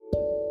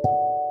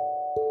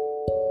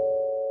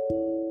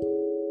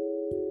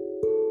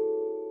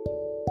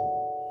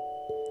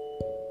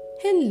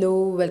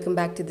Hello, welcome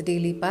back to the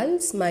Daily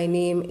Pulse. My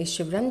name is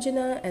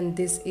Shivranjana and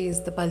this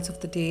is the Pulse of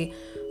the Day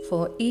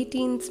for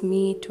 18th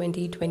May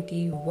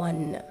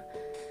 2021.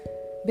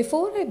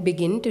 Before I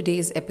begin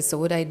today's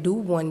episode, I do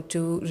want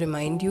to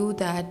remind you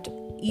that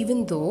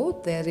even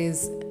though there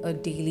is a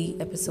daily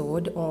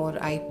episode or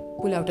I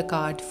pull out a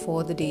card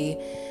for the day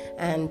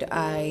and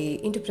I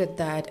interpret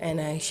that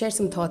and I share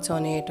some thoughts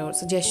on it or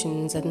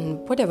suggestions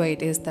and whatever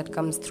it is that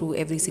comes through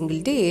every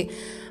single day,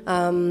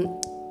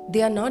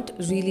 they are not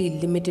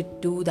really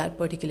limited to that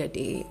particular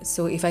day.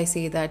 So if I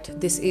say that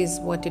this is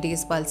what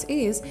today's pulse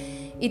is,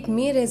 it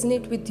may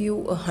resonate with you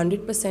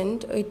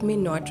 100%, or it may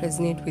not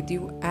resonate with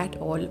you at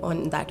all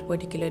on that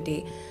particular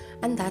day.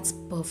 And that's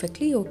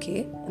perfectly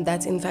okay. And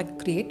that's in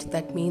fact great.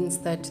 That means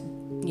that,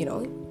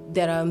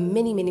 there are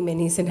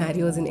many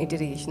scenarios and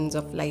iterations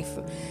of life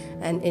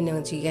and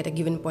energy at a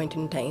given point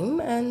in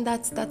time. And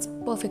that's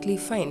perfectly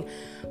fine.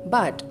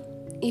 But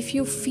if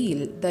you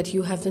feel that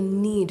you have the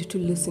need to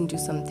listen to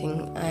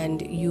something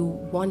and you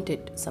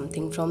wanted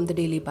something from the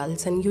Daily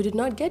Pulse and you did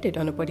not get it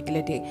on a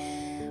particular day,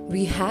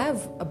 we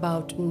have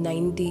about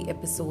 90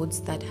 episodes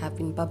that have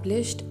been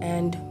published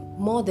and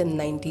more than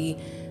 90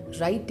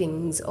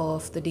 writings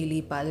of the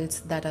Daily Pulse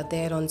that are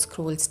there on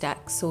Scroll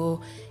Stack.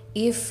 So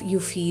if you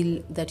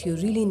feel that you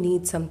really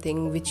need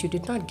something which you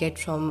did not get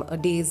from a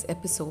day's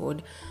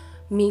episode,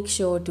 make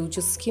sure to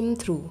just skim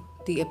through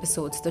the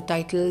episodes. The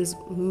titles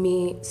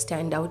may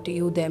stand out to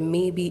you. There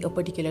may be a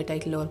particular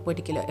title or a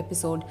particular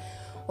episode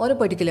or a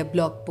particular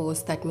blog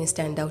post that may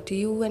stand out to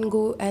you, and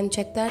go and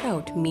check that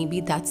out. Maybe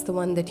that's the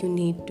one that you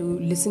need to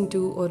listen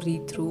to or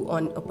read through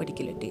on a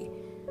particular day.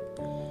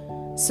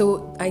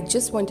 So I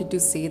just wanted to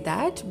say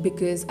that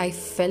because I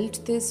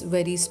felt this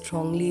very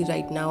strongly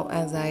right now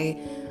as I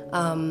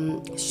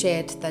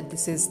shared that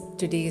this is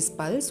today's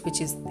pulse, which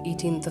is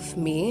 18th of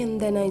May, and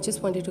then I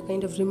just wanted to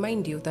kind of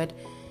remind you that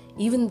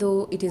even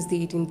though it is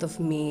the 18th of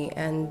May,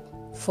 and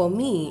for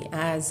me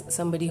as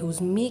somebody who's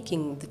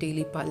making the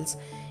Daily Pulse,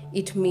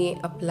 it may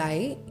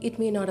apply, it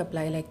may not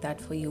apply like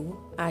that for you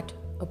at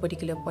a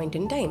particular point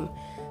in time.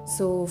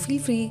 So feel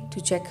free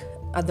to check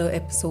other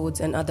episodes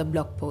and other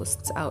blog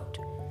posts out.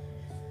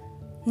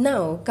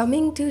 Now,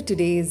 coming to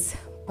today's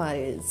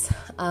pulse,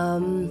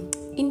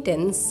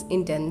 intense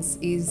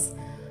is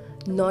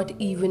not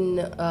even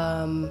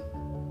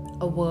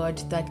a word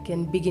that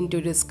can begin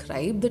to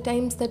describe the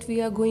times that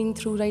we are going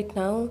through right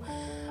now,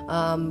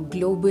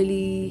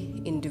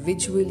 globally,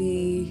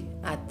 individually,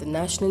 at the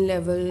national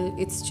level.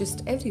 It's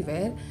just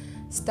everywhere.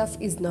 Stuff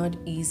is not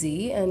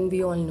easy, and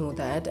we all know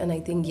that. And I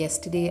think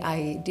yesterday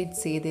I did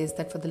say this,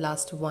 that for the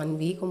last 1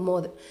 week or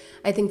more,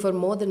 I think for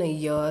more than a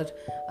year,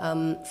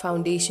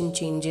 foundation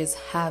changes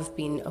have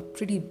been a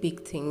pretty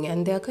big thing,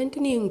 and they are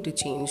continuing to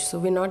change. So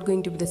we're not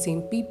going to be the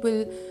same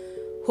people.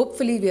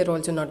 Hopefully, we are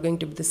also not going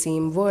to be the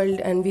same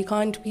world, and we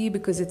can't be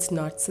because it's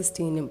not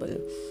sustainable.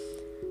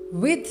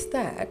 With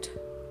that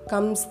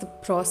comes the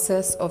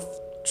process of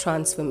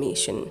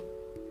transformation.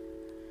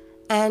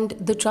 And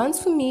the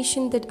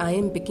transformation that I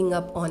am picking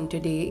up on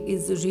today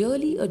is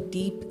really a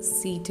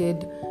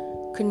deep-seated,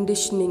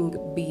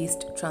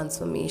 conditioning-based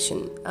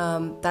transformation.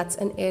 That's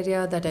an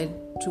area that I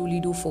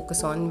truly do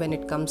focus on when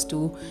it comes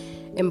to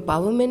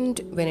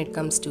empowerment, when it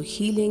comes to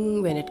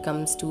healing, when it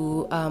comes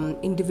to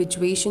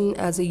individuation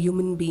as a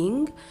human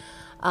being.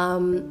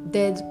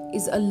 There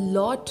is a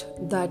lot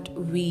that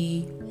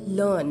we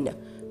learn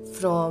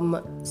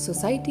from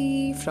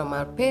society, from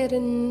our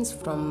parents,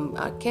 from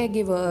our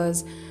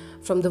caregivers,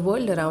 from the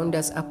world around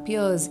us, our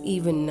peers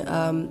even.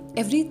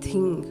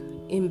 Everything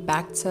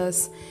impacts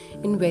us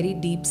in very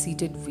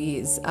deep-seated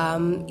ways.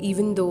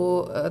 Even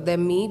though there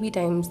may be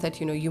times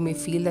that you may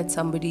feel that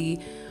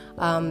somebody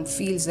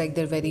feels like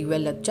they're very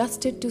well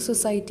adjusted to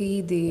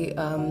society, they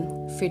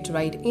fit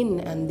right in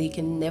and they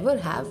can never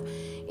have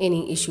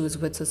any issues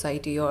with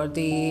society, or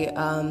they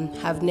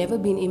have never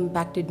been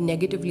impacted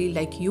negatively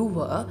like you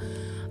were.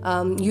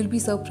 You'll be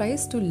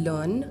surprised to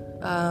learn,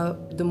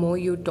 the more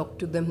you talk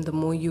to them, the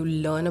more you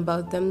learn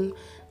about them,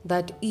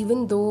 that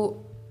even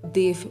though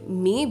they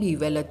may be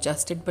well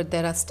adjusted, but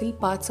there are still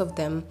parts of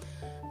them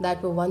that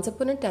were once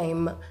upon a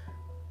time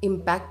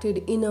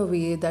impacted in a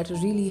way that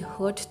really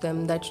hurt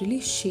them, that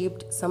really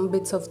shaped some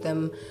bits of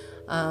them,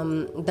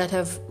 that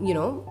have,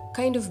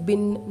 kind of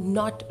been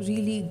not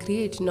really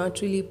great, not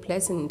really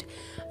pleasant.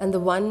 And the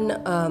one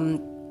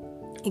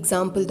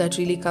example that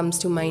really comes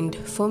to mind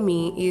for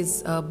me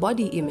is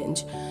body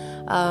image.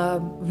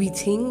 We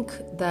think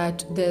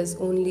that there's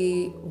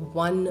only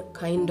one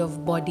kind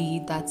of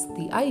body that's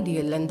the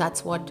ideal, and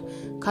that's what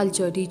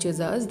culture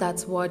teaches us.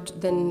 That's what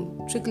then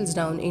trickles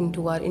down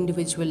into our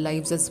individual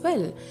lives as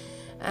well.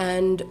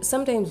 And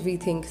sometimes we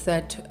think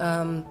that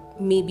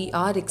maybe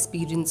our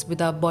experience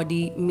with our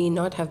body may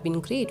not have been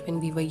great when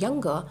we were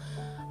younger,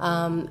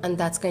 and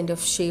that's kind of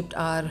shaped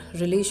our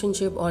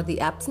relationship, or the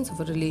absence of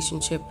a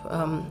relationship,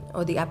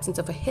 or the absence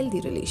of a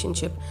healthy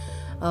relationship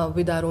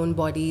with our own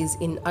bodies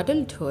in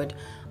adulthood.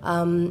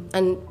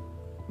 And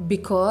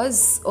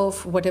because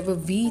of whatever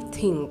we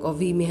think or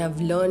we may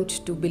have learned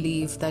to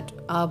believe that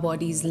our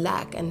bodies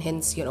lack, and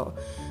hence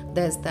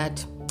there's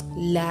that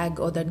lag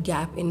or that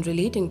gap in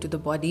relating to the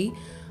body,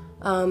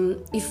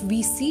 if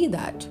we see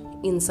that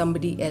in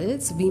somebody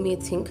else, we may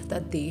think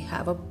that they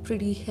have a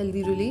pretty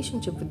healthy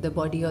relationship with the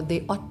body, or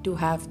they ought to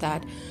have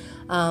that.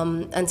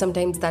 And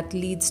sometimes that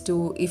leads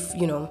to, if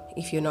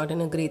you're not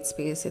in a great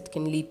space, it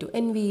can lead to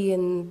envy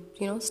and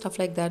stuff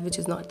like that, which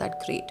is not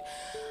that great.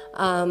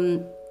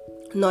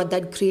 Not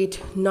that great,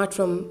 not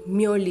from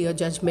merely a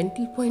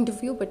judgmental point of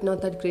view, but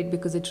not that great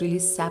because it really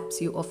saps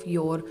you of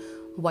your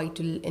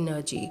vital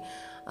energy,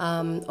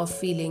 of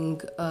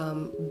feeling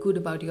good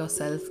about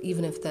yourself,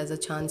 even if there's a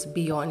chance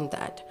beyond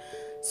that.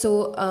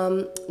 So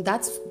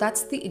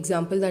that's the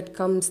example that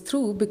comes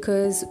through,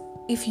 because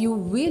if you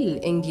will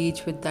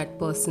engage with that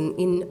person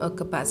in a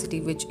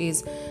capacity which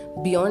is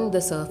beyond the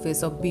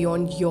surface or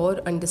beyond your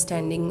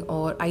understanding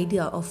or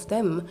idea of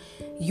them,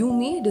 you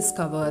may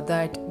discover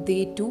that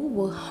they too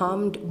were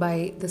harmed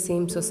by the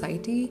same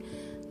society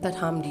that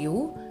harmed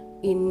you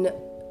in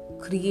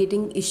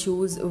creating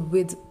issues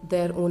with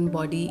their own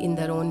body, in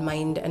their own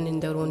mind, and in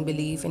their own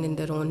belief, and in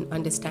their own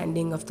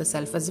understanding of the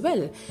self as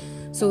well.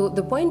 So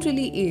the point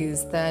really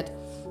is that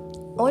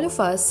all of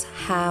us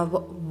have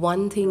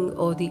one thing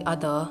or the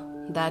other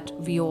that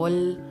we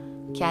all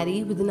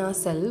carry within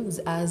ourselves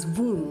as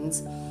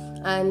wounds,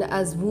 and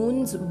as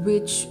wounds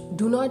which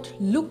do not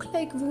look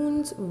like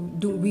wounds.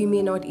 We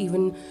may not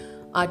even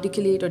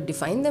articulate or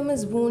define them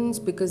as wounds,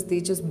 because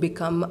they just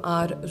become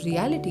our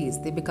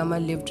realities. They become our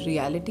lived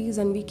realities,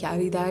 and we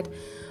carry that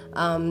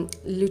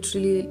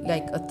literally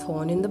like a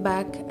thorn in the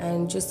back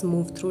and just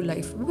move through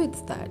life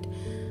with that.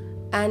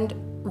 And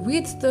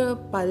with the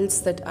pulse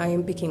that I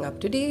am picking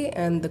up today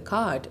and the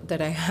card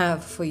that I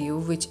have for you,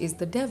 which is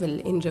the Devil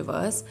in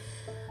reverse,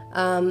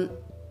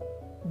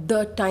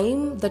 the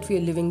time that we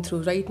are living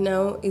through right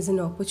now is an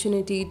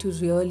opportunity to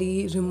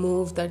really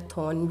remove that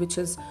thorn which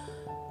has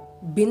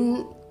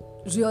been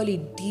really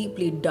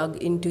deeply dug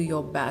into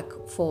your back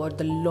for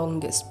the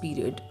longest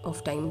period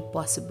of time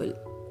possible.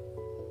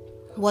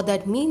 What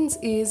that means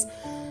is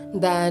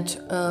that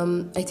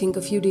I think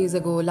a few days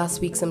ago,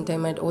 last week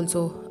sometime, I'd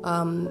also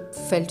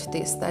felt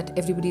this, that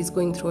everybody is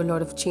going through a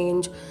lot of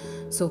change.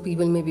 So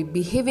people may be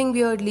behaving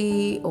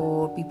weirdly,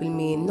 or people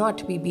may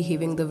not be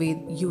behaving the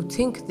way you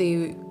think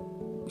they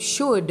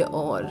should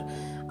or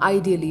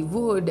ideally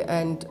would,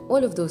 and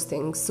all of those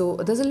things. So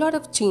there's a lot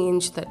of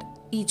change that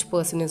each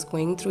person is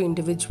going through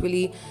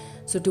individually.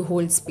 So to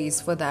hold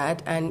space for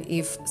that, and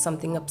if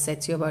something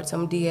upsets you about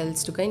somebody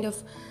else, to kind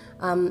of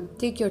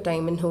take your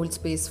time and hold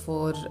space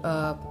for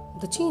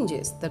the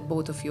changes that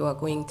both of you are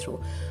going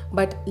through.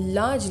 But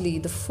largely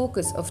the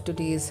focus of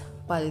today's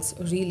pulse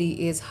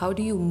really is, how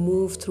do you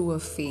move through a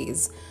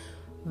phase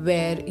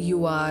where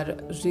you are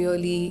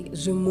really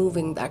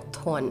removing that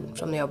thorn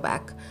from your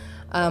back?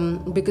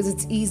 Because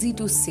it's easy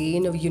to say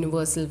in a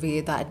universal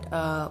way that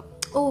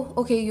oh,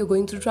 okay, you're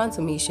going through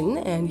transformation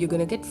and you're going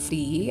to get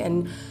free,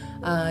 and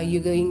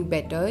you're getting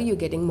better, you're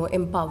getting more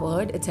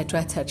empowered,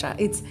 etc., etc.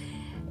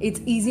 It's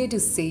easier to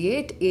say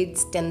it.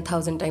 It's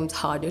 10,000 times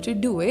harder to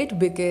do it,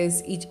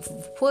 because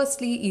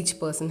each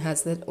person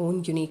has their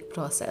own unique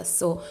process.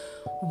 So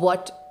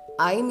what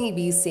I may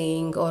be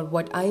saying, or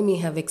what I may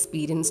have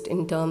experienced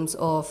in terms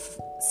of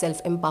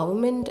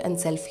self-empowerment and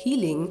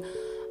self-healing,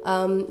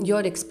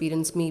 your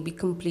experience may be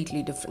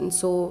completely different.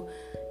 So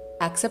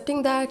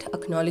accepting that,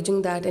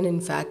 acknowledging that, and in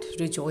fact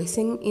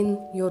rejoicing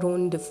in your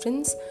own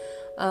difference.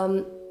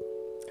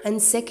 And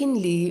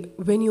secondly,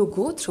 when you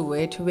go through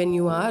it, when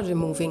you are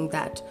removing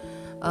that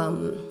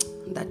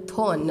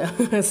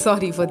thorn,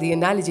 sorry for the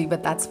analogy,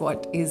 but that's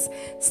what is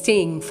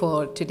staying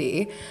for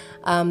today.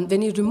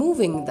 When you're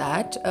removing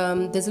that,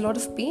 there's a lot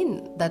of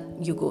pain that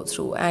you go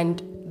through.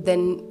 And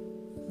then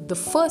the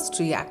first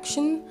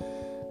reaction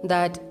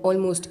that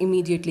almost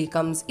immediately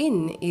comes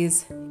in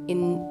is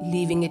in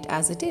leaving it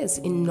as it is,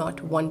 in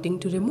not wanting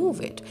to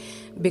remove it,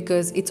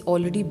 because it's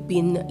already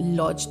been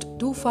lodged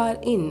too far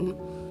in.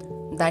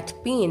 That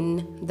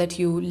pain that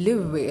you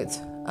live with,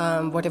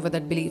 whatever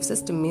that belief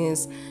system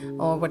is,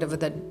 or whatever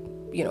that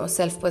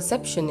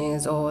self-perception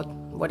is, or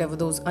whatever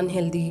those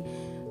unhealthy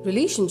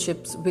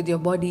relationships with your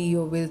body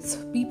or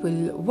with people,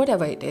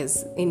 whatever it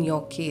is in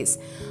your case,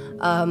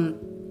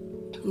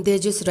 they're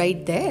just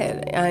right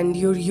there and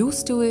you're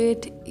used to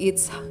it.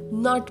 It's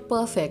not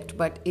perfect,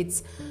 but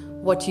it's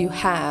what you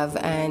have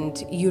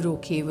and you're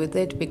okay with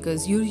it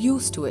because you're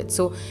used to it.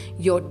 So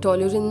your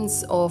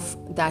tolerance of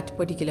that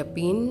particular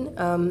pain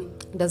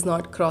does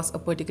not cross a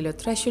particular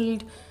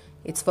threshold.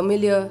 It's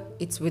familiar,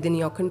 it's within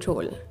your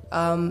control.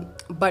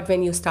 But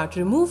when you start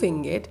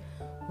removing it,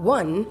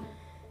 one,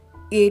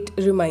 it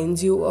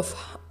reminds you of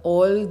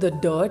all the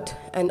dirt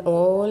and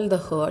all the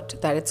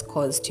hurt that it's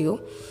caused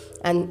you.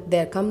 And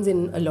there comes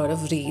in a lot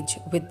of rage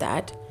with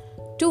that.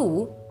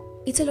 Two,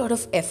 it's a lot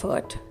of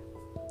effort.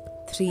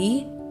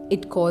 Three,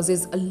 it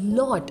causes a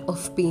lot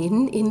of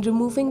pain in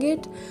removing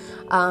it,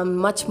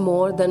 much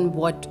more than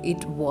what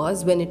it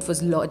was when it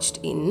was lodged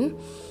in.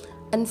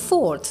 And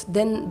fourth,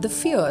 then the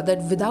fear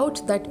that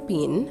without that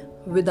pain,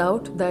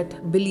 without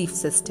that belief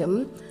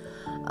system,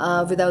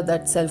 without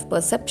that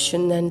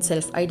self-perception and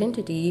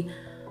self-identity,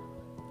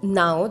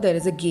 now there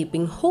is a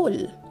gaping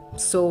hole.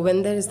 So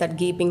when there is that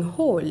gaping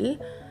hole,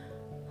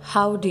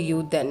 how do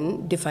you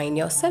then define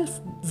yourself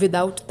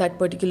without that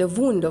particular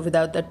wound, or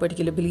without that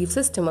particular belief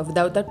system, or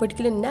without that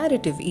particular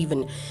narrative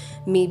even?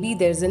 Maybe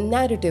there's a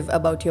narrative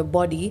about your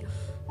body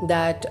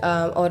that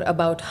or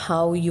about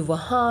how you were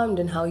harmed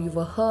and how you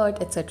were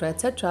hurt, etc.,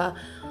 etc.,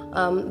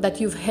 that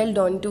you've held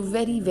on to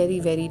very, very,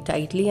 very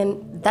tightly.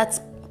 And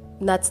that's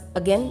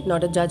again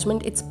not a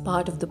judgment, it's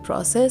part of the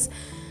process.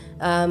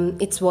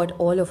 It's what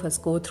all of us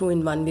go through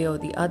in one way or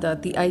the other.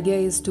 The idea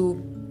is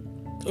to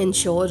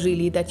ensure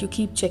really that you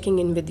keep checking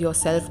in with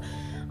yourself.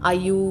 Are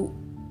you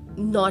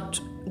not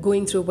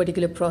going through a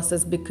particular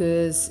process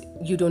because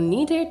you don't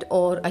need it,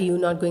 or are you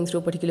not going through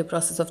a particular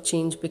process of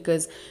change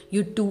because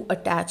you're too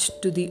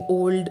attached to the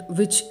old,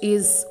 which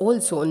is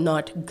also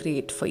not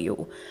great for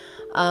you?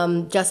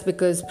 Just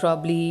because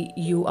probably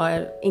you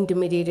are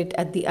intimidated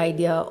at the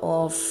idea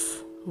of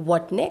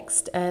what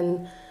next,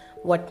 and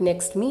what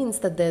next means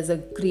that there's a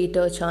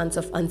greater chance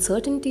of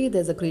uncertainty,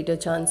 there's a greater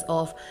chance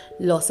of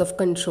loss of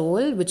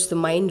control, which the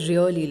mind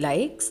really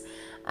likes,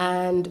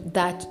 and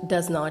that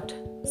does not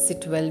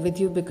sit well with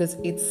you because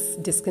it's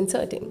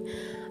disconcerting.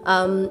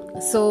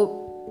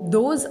 So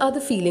those are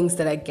the feelings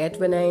that I get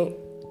when I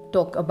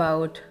talk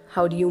about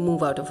how do you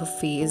move out of a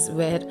phase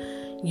where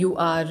you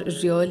are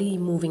really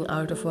moving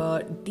out of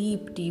a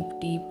deep, deep,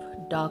 deep,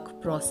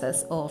 dark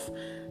process of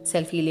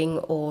self-healing,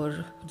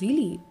 or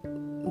really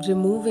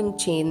removing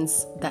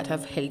chains that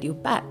have held you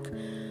back.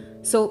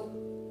 So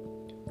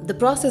the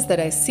process that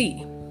I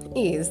see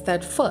is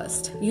that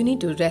first you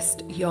need to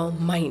rest your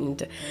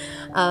mind.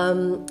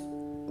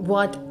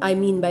 What I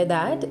mean by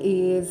that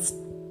is,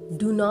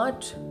 do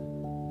not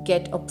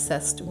get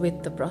obsessed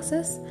with the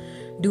process.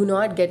 Do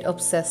not get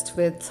obsessed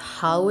with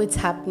how it's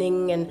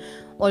happening and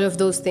all of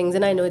those things.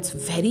 And I know it's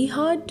very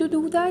hard to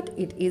do that.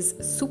 It is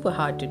super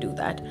hard to do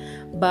that.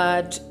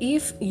 But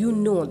if you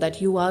know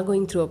that you are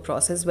going through a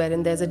process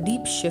wherein there's a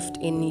deep shift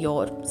in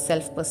your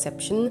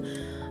self-perception,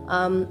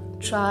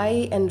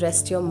 try and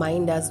rest your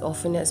mind as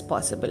often as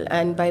possible.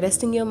 And by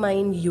resting your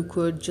mind, you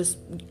could just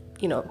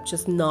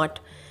not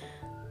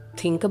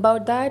think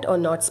about that, or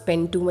not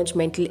spend too much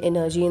mental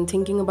energy in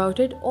thinking about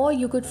it, or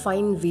you could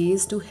find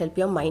ways to help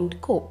your mind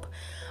cope.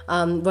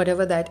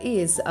 Whatever that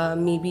is,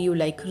 maybe you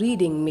like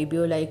reading, maybe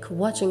you like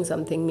watching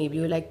something, maybe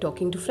you like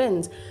talking to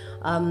friends,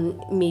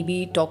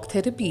 maybe talk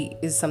therapy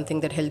is something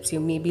that helps you,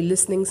 maybe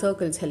listening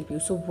circles help you.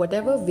 So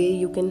whatever way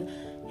you can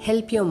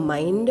help your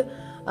mind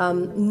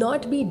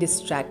not be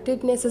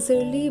distracted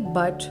necessarily,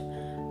 but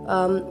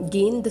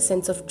gain the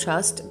sense of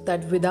trust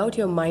that without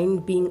your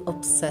mind being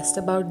obsessed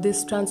about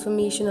this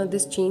transformation or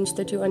this change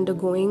that you're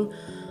undergoing,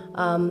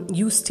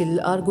 you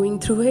still are going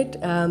through it.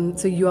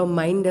 So your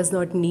mind does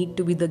not need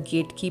to be the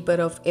gatekeeper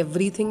of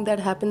everything that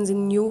happens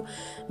in you,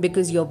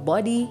 because your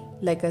body,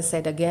 like I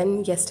said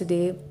again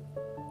yesterday,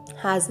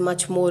 has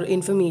much more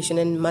information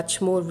and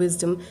much more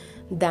wisdom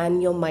than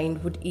your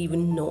mind would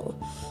even know.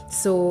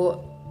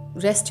 So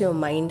rest your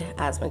mind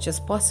as much as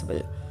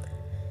possible.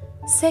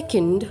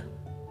 Second,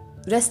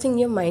 resting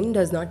your mind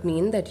does not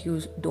mean that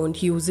you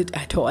don't use it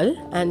at all.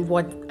 And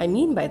what I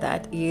mean by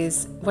that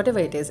is, whatever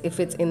it is, if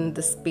it's in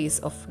the space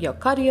of your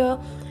career,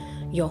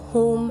 your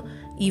home,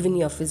 even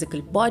your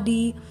physical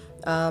body,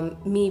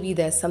 maybe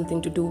there's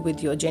something to do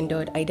with your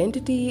gendered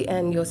identity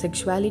and your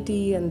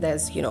sexuality, and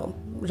there's,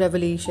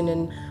 revelation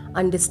and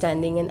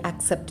understanding and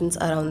acceptance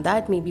around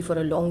that. Maybe for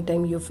a long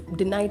time you've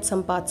denied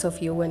some parts of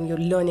you and you're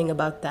learning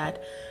about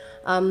that.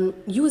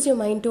 Use your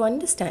mind to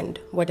understand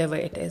whatever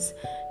it is.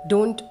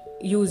 Don't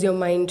use your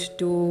mind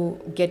to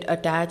get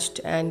attached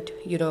and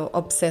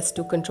obsessed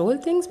to control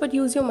things, but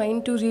use your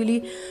mind to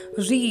really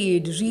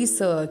read,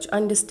 research,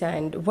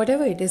 understand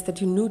whatever it is that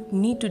you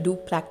need to do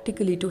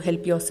practically to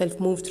help yourself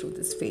move through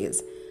this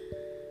phase.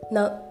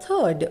 Now,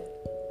 third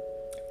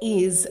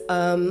is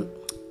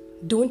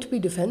don't be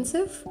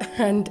defensive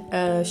and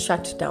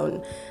shut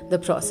down the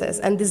process.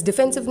 And this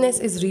defensiveness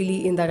is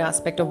really in that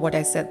aspect of what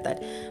I said,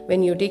 that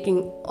when you're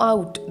taking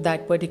out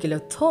that particular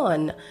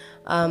thorn,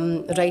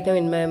 right now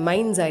in my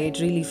mind's eye, it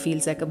really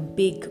feels like a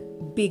big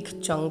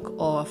chunk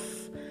of,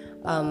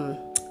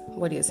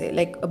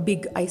 like a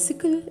big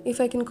icicle, if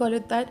I can call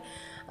it that.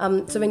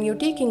 So when you're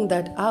taking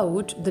that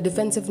out, the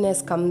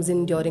defensiveness comes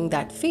in during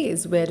that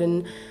phase,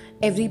 wherein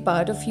every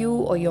part of you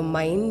or your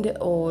mind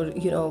or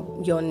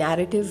your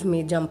narrative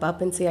may jump up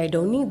and say, I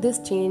don't need this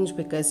change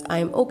because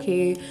I'm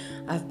okay,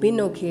 I've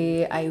been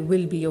okay, I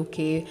will be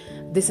okay,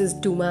 this is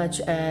too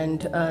much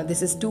and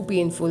this is too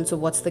painful, so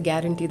what's the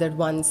guarantee that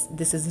once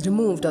this is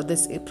removed or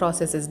this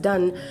process is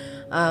done,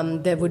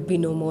 there would be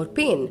no more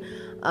pain.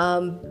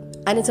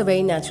 And it's a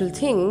very natural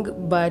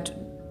thing, but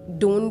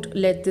don't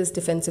let this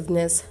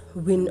defensiveness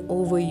win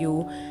over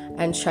you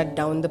and shut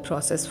down the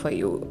process for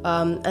you.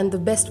 And the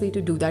best way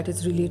to do that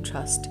is really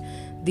trust.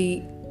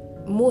 The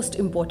most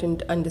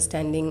important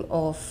understanding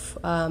of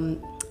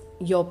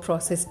your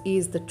process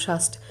is the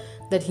trust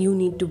that you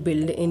need to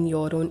build in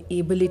your own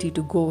ability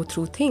to go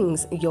through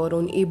things, your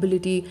own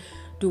ability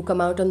to come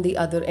out on the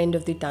other end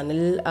of the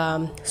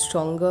tunnel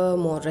stronger,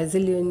 more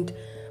resilient,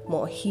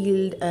 more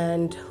healed,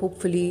 and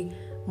hopefully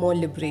more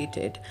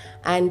liberated.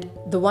 And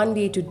the one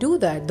way to do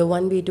that, the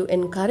one way to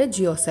encourage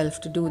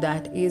yourself to do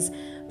that, is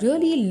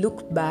really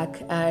look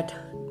back at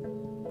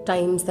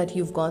times that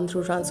you've gone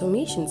through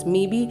transformations.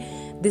 Maybe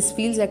this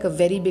feels like a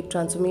very big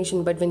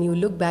transformation, but when you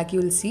look back,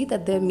 you'll see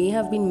that there may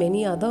have been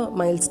many other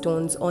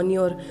milestones on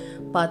your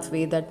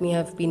pathway that may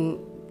have been,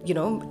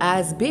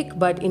 as big,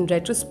 but in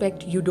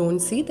retrospect, you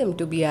don't see them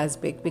to be as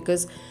big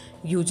because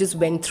you just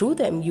went through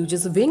them, you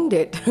just winged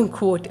it,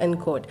 quote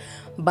unquote.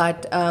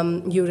 But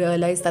you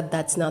realize that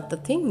that's not the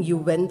thing. You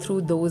went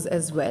through those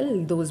as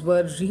well. Those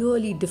were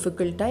really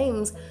difficult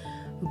times,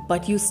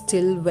 but you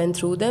still went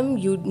through them.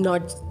 You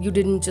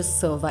didn't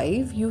just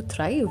survive, you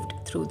thrived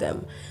through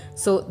them.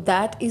 So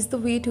that is the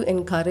way to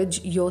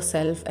encourage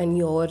yourself and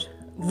your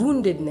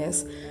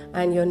woundedness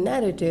and your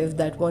narrative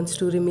that wants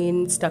to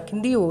remain stuck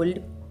in the old,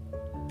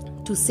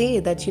 to say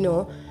that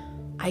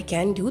I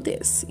can do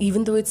this,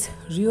 even though it's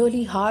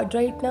really hard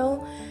right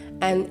now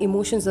and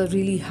emotions are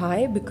really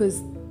high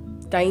because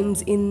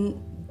times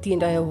in the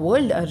entire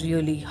world are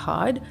really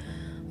hard.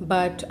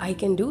 But I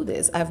can do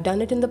this. I've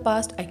done it in the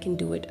past, I can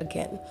do it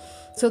again.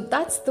 So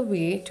that's the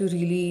way to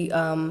really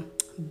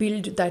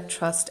build that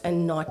trust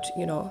and not,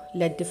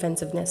 let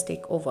defensiveness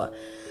take over.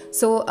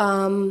 So,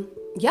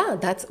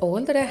 that's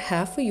all that I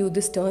have for you.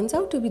 This turns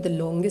out to be the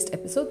longest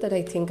episode that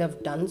I think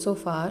I've done so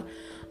far.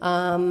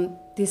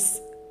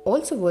 This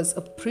also was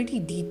a pretty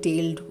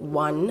detailed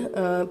one.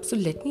 So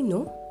let me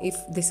know if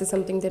this is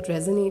something that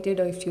resonated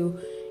or if you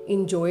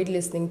enjoyed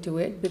listening to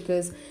it,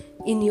 because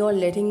in your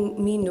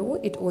letting me know,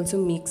 it also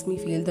makes me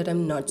feel that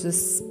I'm not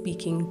just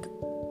speaking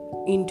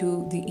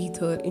into the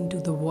ether,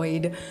 into the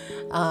void.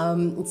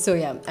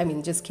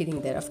 Just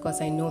kidding there. Of course,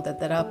 I know that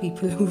there are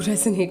people who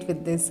resonate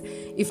with this.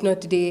 If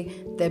not today,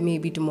 there may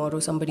be tomorrow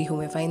somebody who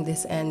may find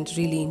this and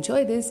really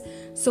enjoy this.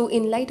 So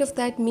in light of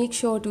that, make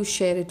sure to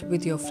share it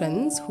with your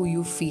friends who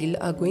you feel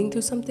are going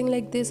through something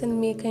like this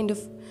and may kind of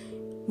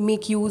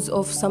make use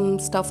of some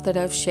stuff that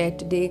I've shared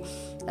today.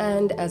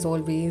 And as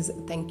always,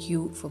 thank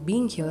you for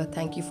being here.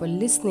 Thank you for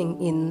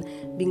listening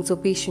in, being so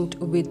patient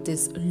with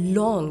this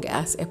long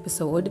ass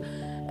episode.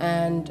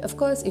 And of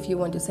course, if you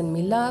want to send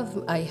me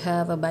love, I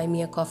have a Buy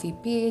Me a Coffee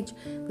page.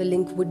 The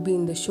link would be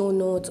in the show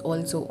notes,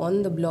 also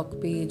on the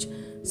blog page.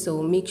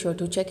 So make sure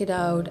to check it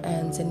out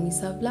and send me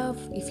some love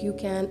if you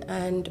can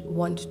and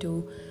want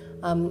to.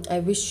 I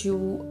wish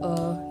you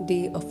a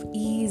day of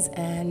ease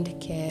and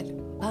care.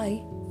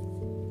 Bye.